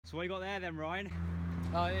So what you got there then, Ryan?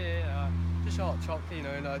 Oh yeah, just hot chocolate, you know,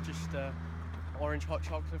 and just orange hot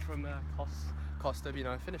chocolate from Costa, you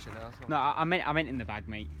know, finishing now. No, I meant in the bag,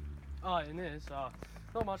 mate. Oh, it is.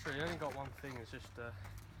 Not much really. I only got one thing. It's just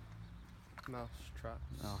Mousetrap.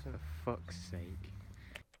 Oh, for fuck's sake.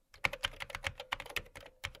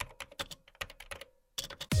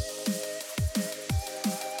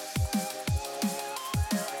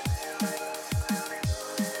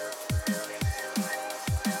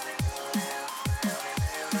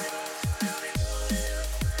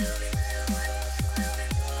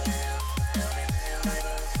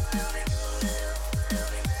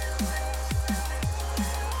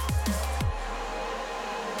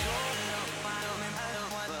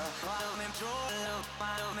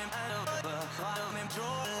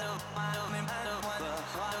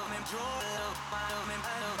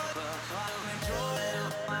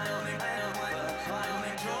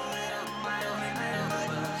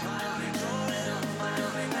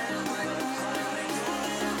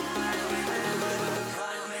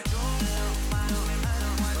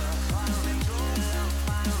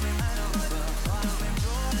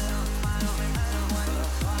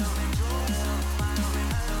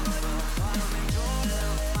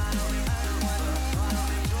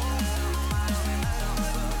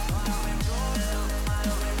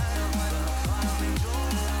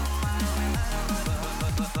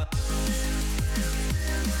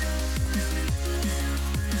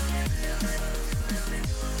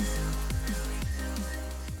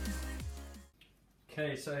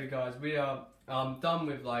 Okay, so guys, we are done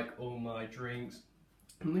with like all my drinks.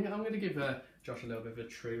 I'm gonna give Josh a little bit of a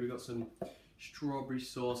treat. We've got some strawberry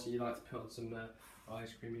sauce that you like to put on some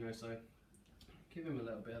ice cream, you know. So give him a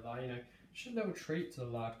little bit of that, you know. Just a little treat to the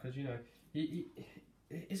lad, because you know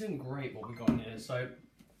it isn't great what we got in here. So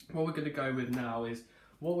what we're gonna go with now is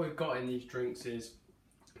what we've got in these drinks is,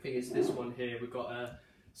 I think it's this one here. We've got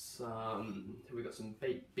some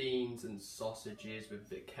baked beans and sausages with a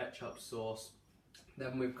bit of ketchup sauce.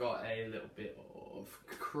 Then we've got a little bit of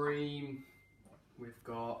cream. We've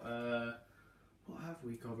got what have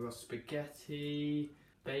we got? We've got spaghetti,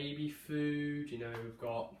 baby food. You know, we've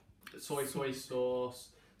got soy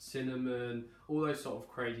sauce, cinnamon, all those sort of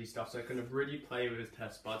crazy stuff. So I kind of really play with his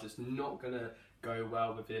test buds. It's not gonna go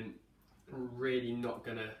well with him. Really not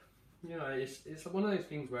gonna. You know, it's one of those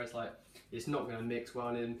things where it's like it's not gonna mix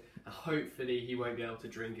well in, and hopefully he won't be able to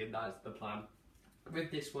drink it. That's the plan. With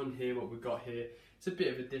this one here, what we've got here, it's a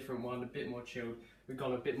bit of a different one, a bit more chilled. We've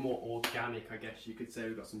gone a bit more organic, I guess you could say.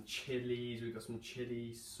 We've got some chilies, we've got some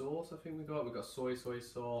chili sauce, I think we've got soy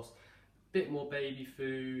sauce, a bit more baby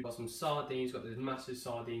food, got some sardines, got those massive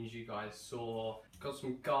sardines you guys saw, got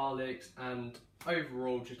some garlics, and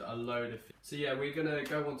overall just a load of food. So yeah, we're gonna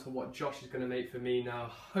go on to what Josh is gonna make for me now.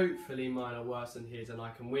 Hopefully mine are worse than his and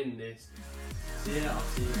I can win this. So yeah, I'll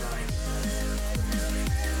see you guys.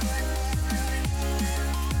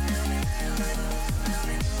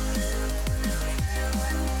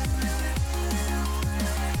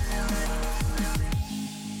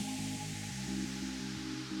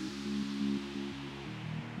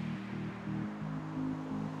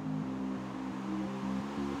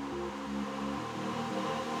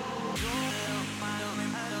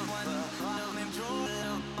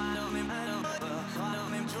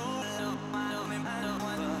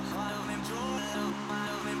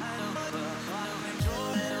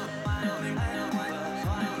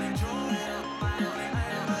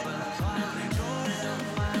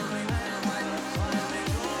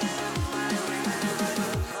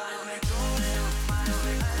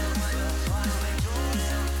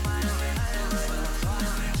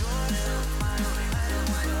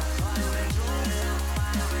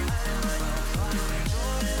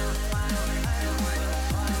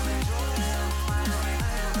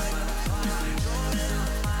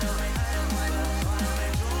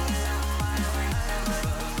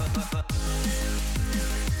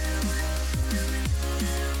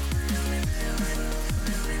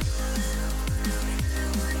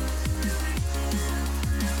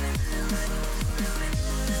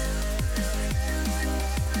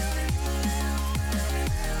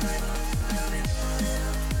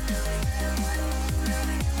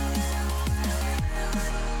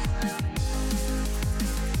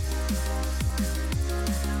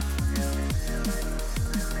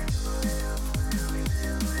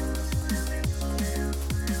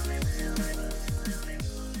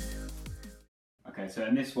 So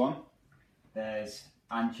in this one, there's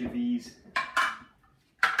anchovies,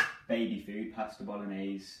 baby food, pasta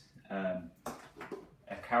bolognese, a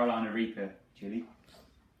Carolina Reaper chili,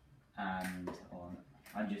 and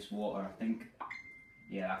just water, I think.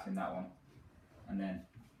 Yeah, that's in that one. And then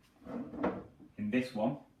in this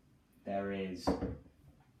one there is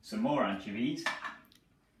some more anchovies,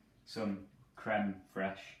 some creme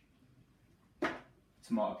fraiche,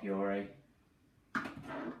 tomato puree,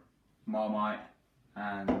 Marmite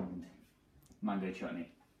and mango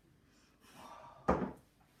chutney.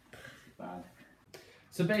 Bad.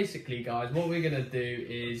 So basically guys, what we're going to do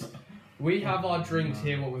is, we have our drinks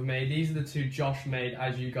here, what we've made. These are the two Josh made,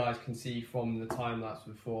 as you guys can see from the time lapse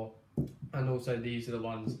before. And also these are the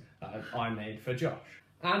ones that I made for Josh.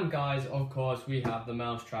 And guys, of course, we have the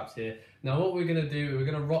mousetraps here. Now what we're going to do, we're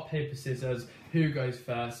going to rock, paper, scissors, who goes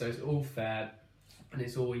first, so it's all fair and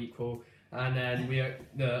it's all equal. And then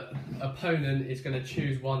the opponent is going to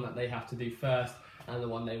choose one that they have to do first and the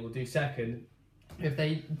one they will do second. If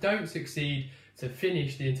they don't succeed to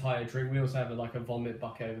finish the entire drink, we also have a vomit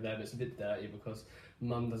bucket over there, but it's a bit dirty because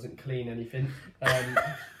Mum doesn't clean anything.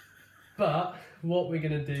 But what we're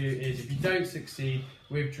going to do is, if you don't succeed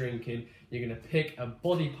with drinking, you're going to pick a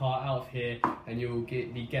body part out of here and you'll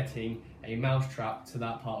be getting a mousetrap to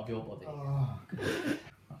that part of your body. Oh, good.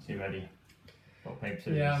 So you ready? Rock, paper,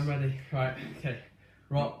 scissors? Yeah, I'm ready. Right, okay.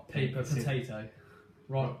 Rock, paper, potato.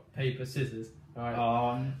 Rock, paper, scissors. Alright.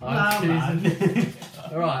 I'm choosing.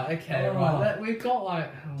 Alright, okay, right. We've got I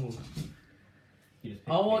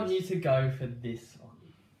want you to go for this one.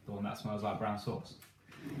 The one that smells like brown sauce?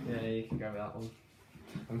 Yeah, you can go with that one.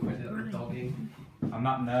 I'm putting it with the doggy. I'm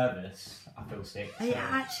not nervous. I feel sick. So. You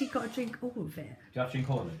actually got to drink all of it. Do you have to drink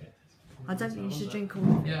all of it? I don't think you should drink all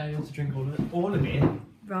of it. Yeah, you have to drink all of it. All of it?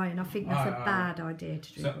 Right, and I think that's a bad idea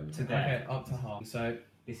to drink all of it. Okay, up to half. So,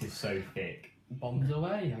 this is so thick. Bombs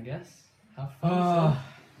away, I guess. Have fun.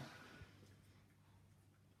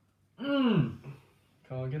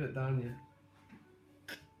 Can't get it down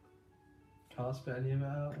yet. Can't spit any of it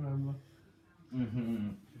out, remember?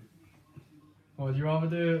 Or would you rather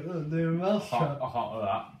do a mousetrap? I can't do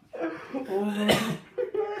that.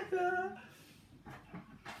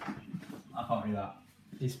 I can't do that.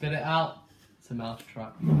 You spit it out, it's a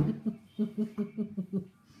mousetrap.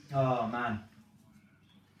 Oh man.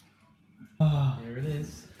 Here it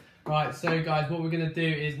is. Right, so guys, what we're going to do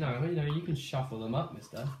is, you can shuffle them up,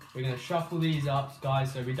 mister. We're going to shuffle these up,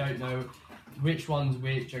 guys, so we don't know which one's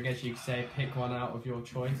which. I guess you could say pick one out of your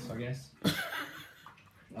choice, I guess.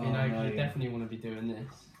 You definitely want to be doing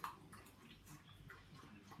this.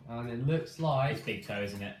 And it looks like... It's big toe,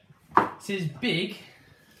 isn't it? This is big,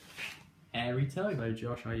 hairy toe. So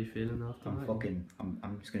Josh, how are you feeling after that?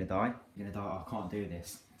 I'm just going to die. I'm going to die. I can't do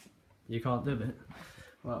this. You can't do it?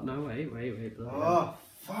 Well, no, wait. Oh,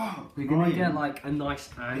 fuck. We're going to get a nice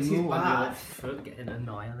angle on your foot getting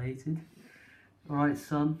annihilated. Alright,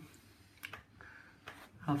 son.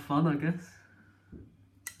 Have fun, I guess.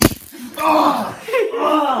 Oh!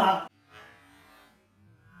 Oh!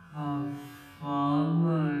 Have fun,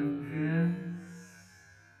 I guess.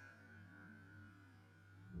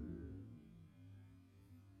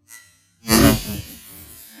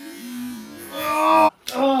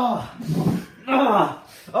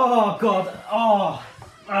 Oh God! Oh!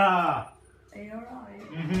 Ah! Are you alright?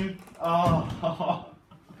 Mhm. Oh!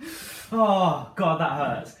 Oh God, that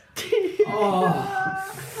hurts. Oh!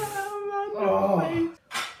 Oh!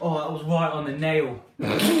 Oh, that was right on the nail.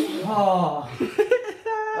 Oh!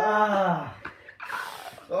 Ah!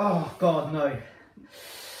 Oh God, no!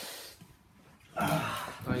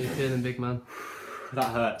 How are you feeling, big man? That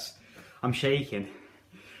hurts. I'm shaking.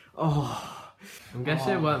 Oh! I'm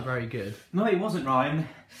guessing it weren't very good. No, it wasn't, Ryan.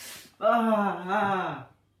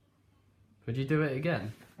 Would you do it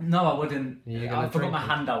again? No, I wouldn't. I forgot my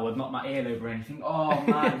hand, I would, not my earlobe or anything. Oh,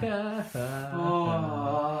 man.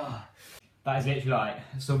 Oh. That is literally like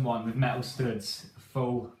someone with metal studs,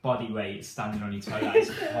 full body weight, standing on your toe. That is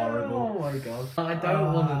horrible. Oh my God. I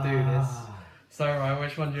don't want to do this. So, Ryan,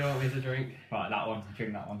 which one do you want me to drink? Right, that one.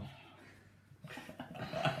 Drink that one.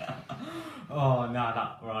 Oh,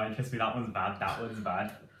 no, Ryan, trust me, that one's bad. That one's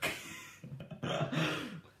bad.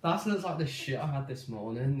 That looks like the shit I had this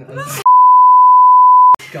morning. That's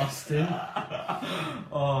disgusting.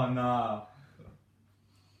 Oh, no.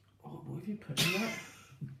 Oh, what have you put in that?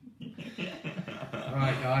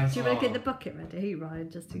 Alright, guys. Do you want to get the bucket ready, Ryan,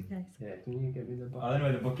 just in case? Yeah, can you get me the bucket? I don't know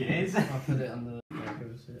where the bucket is. I'll put it on the... Yeah,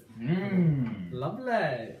 give us it.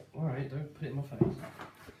 Lovely. Alright, don't put it in my face.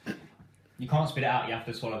 You can't spit it out, you have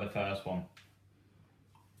to swallow the first one.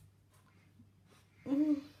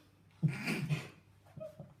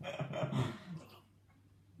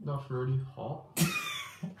 That's really hot.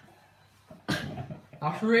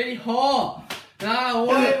 That's really hot! No,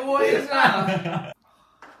 what is that? I'm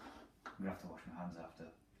gonna have to wash my hands after.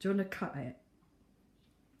 Do you want to cut it?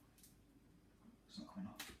 It's not coming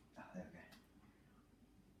off. Ah, there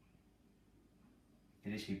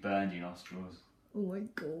It literally burned your nostrils. Oh my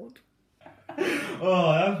god.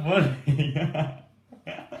 Oh, that's funny.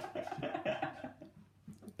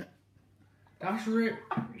 That's really.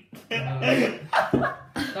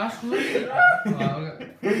 That's really.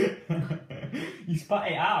 You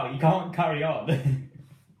spat it out. You can't carry on.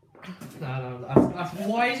 No, that's.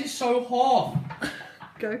 Why is it so hot?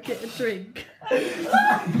 Go get a drink.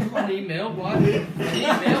 I need milk. What? I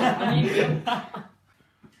need milk.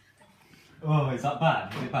 Oh, is that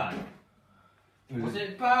bad? Is it bad? Was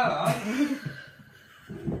it bad?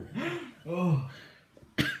 Oh.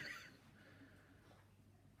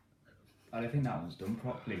 I don't think that was done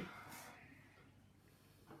properly.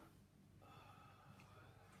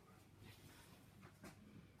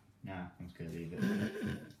 Nah, I'm just gonna leave it.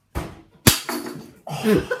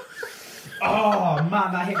 Oh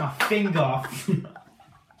man, that hit my finger.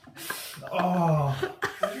 Oh,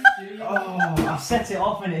 I set it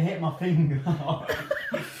off and it hit my finger.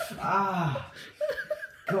 Ah,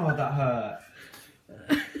 God, that hurt.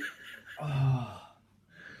 Oh.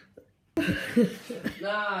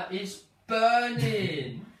 Nah, it's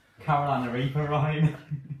burning. Carolina Reaper, Ryan.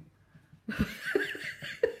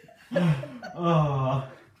 Oh.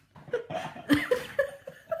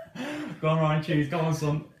 Go on, Ryan, choose. Go on,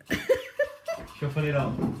 son. Shuffle it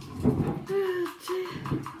up. Come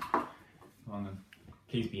on, then.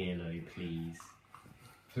 Please be yellow, please.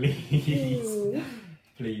 Please.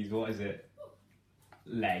 Please, what is it?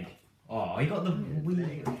 Leg. Oh, you got the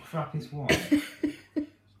weird, crappiest one.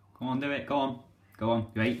 Go on, do it. Go on. Go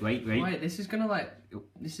on. Wait. Wait, this is gonna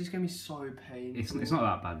be so painful. It's not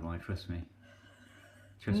that bad, Ryan. Trust me.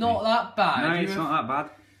 Not that bad. No, it's not that bad.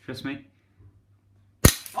 Trust me.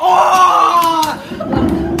 Oh!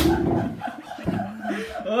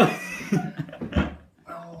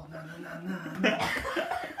 Oh, no.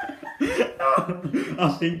 I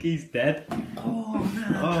think he's dead. Oh,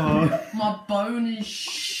 no. Oh. My bone is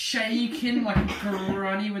shaking like a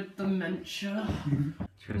granny with dementia.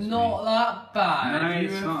 Trust Not me. that bad. No,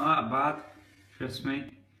 it's not that bad. Trust me.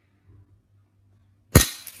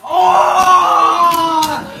 Oh!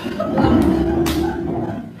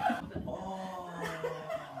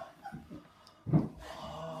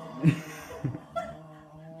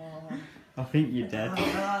 I think you're dead.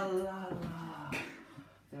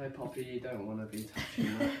 No, Poppy, you don't want to be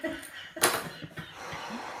touching that.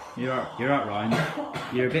 You're right, Ryan.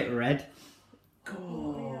 You're a bit red.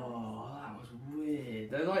 Oh, that was weird.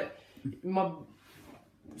 They're like my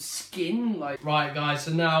skin, like. Right, guys.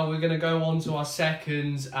 So now we're gonna go on to our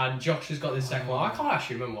seconds, and Josh has got this second one. I can't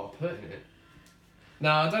actually remember what I put in it.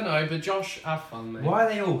 No, I don't know, but Josh, have fun, mate. Why are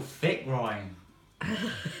they all thick, Ryan?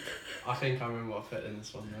 I think I remember what I put in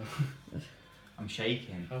this one now. I'm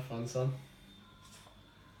shaking. Have fun, son.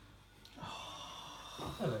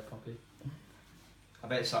 Hello, Poppy. I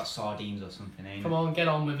bet it's like sardines or something, ain't Come it? on, get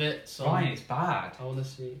on with it, son. Ryan, it's bad. I want to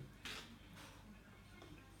see.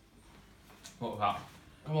 What was that?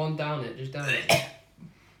 Come on, down it. Just down it.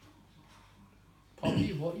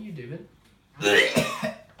 Poppy, what are you doing?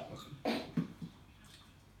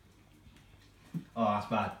 Oh, that's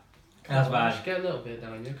bad. Come That's on, bad. Just get a little bit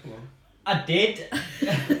down you. Come on. I did.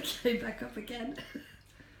 Go back up again.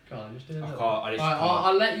 Go on, just do a I little. can't. I just Alright, can't.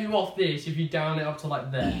 I'll let you off this if you down it up to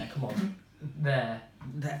like there. Come on. There.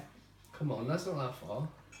 There. Come on, that's not that far.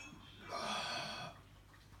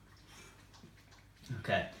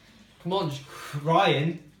 Okay. Come on, just.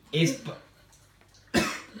 Ryan is.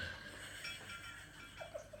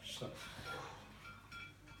 Stop.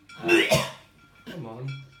 Come on.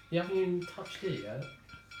 You haven't even touched it yet.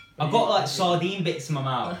 I've got like sardine bits in my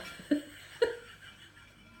mouth.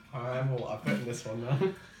 I remember what I put in this one now.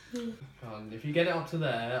 Come on, if you get it up to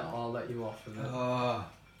there, I'll let you off with it. Oh.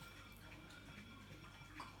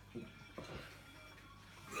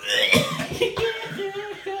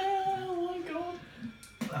 Oh my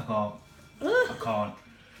god. I can't.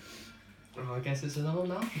 Oh, I guess it's another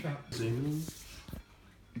mousetrap.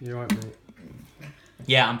 You're right, mate.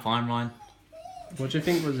 Yeah, I'm fine, Ryan. What do you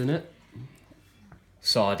think was in it?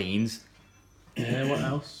 Sardines. Yeah, what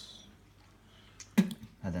else?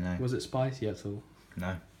 I don't know. Was it spicy at all?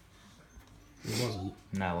 No. It wasn't.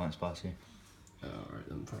 No, it wasn't spicy. Oh, alright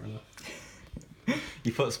then, fair enough.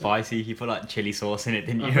 You put spicy, you put like chili sauce in it,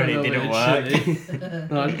 didn't you? I put And a it little didn't bit work. of chilli.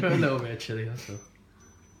 No, I just put a little bit of chilli, that's all.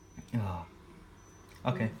 Oh.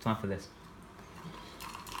 Okay, time for this.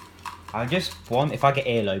 I just want, if I get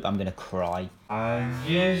earlobe, I'm gonna cry. I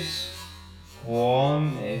just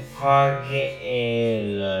want, if I get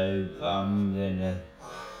earlobe, I'm gonna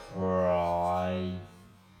cry.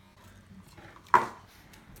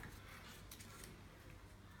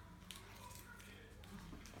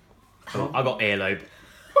 Oh, I got earlobe.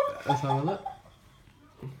 Let's have a look.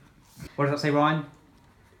 What does that say, Ryan?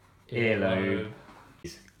 Earlobe.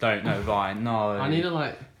 Don't know, Ryan. No. I need to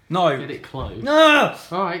like No. get it close. No.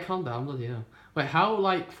 Alright, calm down, bloody hell. Wait, how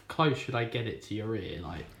like close should I get it to your ear?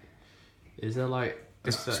 Like, is there like...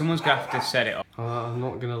 Someone's gonna have to set it up. I'm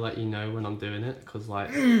not gonna let you know when I'm doing it, because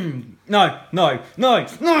like... No.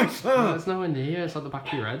 There's nowhere near, it's at the back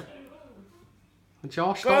of your head.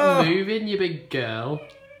 Josh, stop moving, you big girl.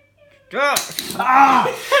 Ah!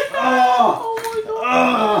 Oh!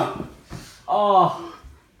 Oh my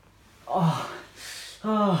god.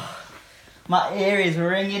 Oh. My ear is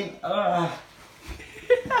ringing. I'm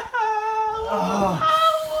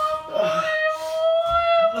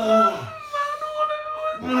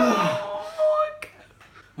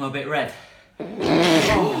a bit red.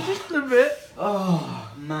 Just a bit.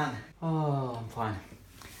 Oh man. Oh, I'm fine.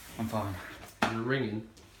 I'm fine. You're ringing.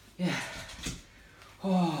 Yeah.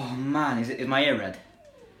 Oh man, is my ear red?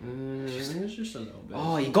 It's just a little bit.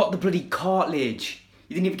 Oh, you got the bloody cartilage.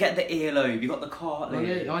 You didn't even get the earlobe, you got the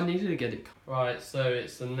cartilage. I needed to get it. Right, so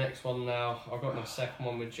it's the next one now. I've got my second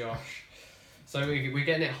one with Josh. So we're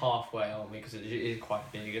getting it halfway, aren't we? Because it is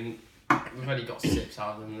quite big, and we've only got sips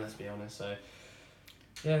out of them, let's be honest. So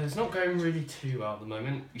yeah, it's not going really too well at the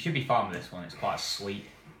moment. You should be fine with this one, it's quite sweet.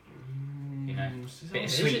 You know, bit of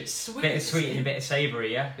Is sweet, it sweet? bit of sweet and a bit of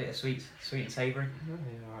savoury, yeah? Bit of sweet and savoury. Oh,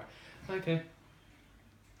 yeah, alright. Okay.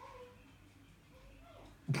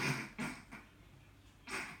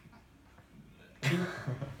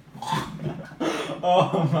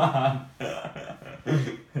 Oh man.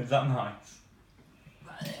 Is that nice?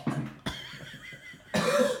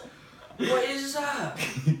 What is that?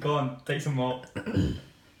 Go on, take some more.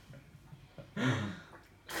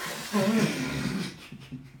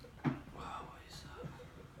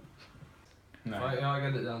 No. I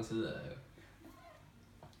get it down to there.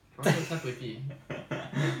 I'm gonna tap with you.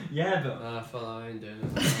 Yeah, but... I feel like I ain't doing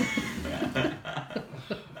it.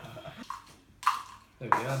 There we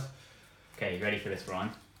go. Okay, you ready for this,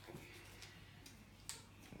 Ryan?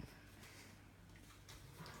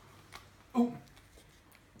 Ooh.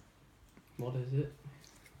 What is it?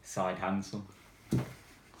 Side handsel.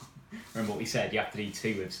 Remember what we said? You have to do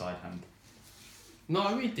 2 with side hand.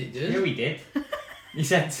 No, we didn't. Yeah, we did. You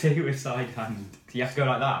said 2 with side hand. You have to go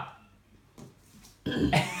like that.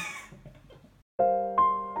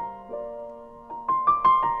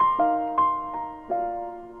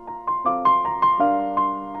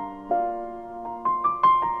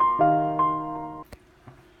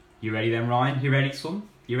 You ready then, Ryan? You ready, son?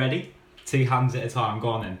 You ready? 2 hands at a time. Go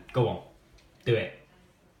on then. Go on. Do it.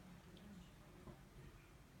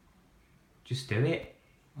 Just do it.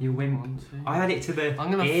 You win. I had it to the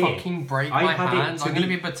I'm gonna ear. fucking break my hands. I'm gonna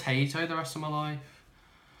be a potato the rest of my life.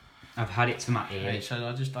 I've had it to my ear. Wait, so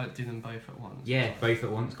I just don't do them both at once? Yeah, both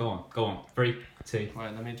at once. Go on. Go on. 3, 2.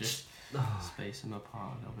 Right, let me just space them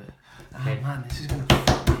apart a little bit. Okay. Oh man, this is gonna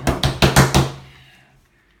fuck me up.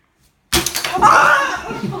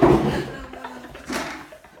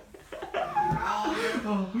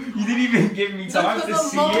 You didn't even give me time to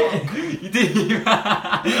see it. You didn't even.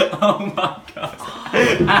 Oh my god.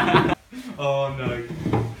 Oh no.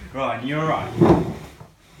 Ryan, you alright?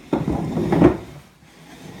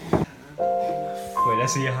 Wait,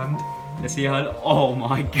 let's see your hand. Let's see your hand. Oh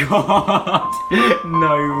my god.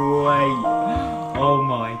 No way. Oh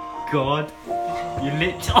my god. You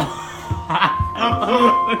literally.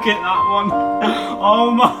 Look at that one.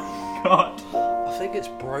 Oh my god. I think it's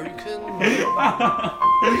broken.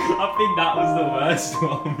 I think that was the worst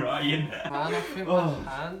one, Ryan. Man, I think my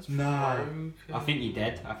hand's broken. I think you're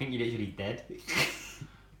dead. I think you're literally dead.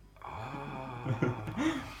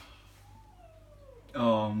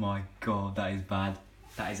 Oh my god, that is bad.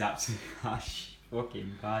 That is absolutely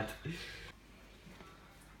fucking bad.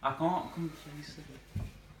 I can't complete it.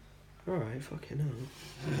 Alright, fucking hell.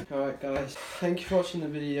 Alright guys, thank you for watching the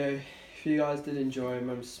video. If you guys did enjoy,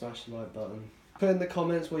 remember to smash the like button. Put in the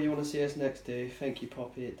comments what you want to see us next do. Thank you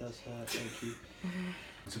Poppy, it does hurt, thank you.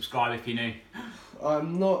 Subscribe if you're new.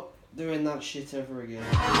 I'm not doing that shit ever again.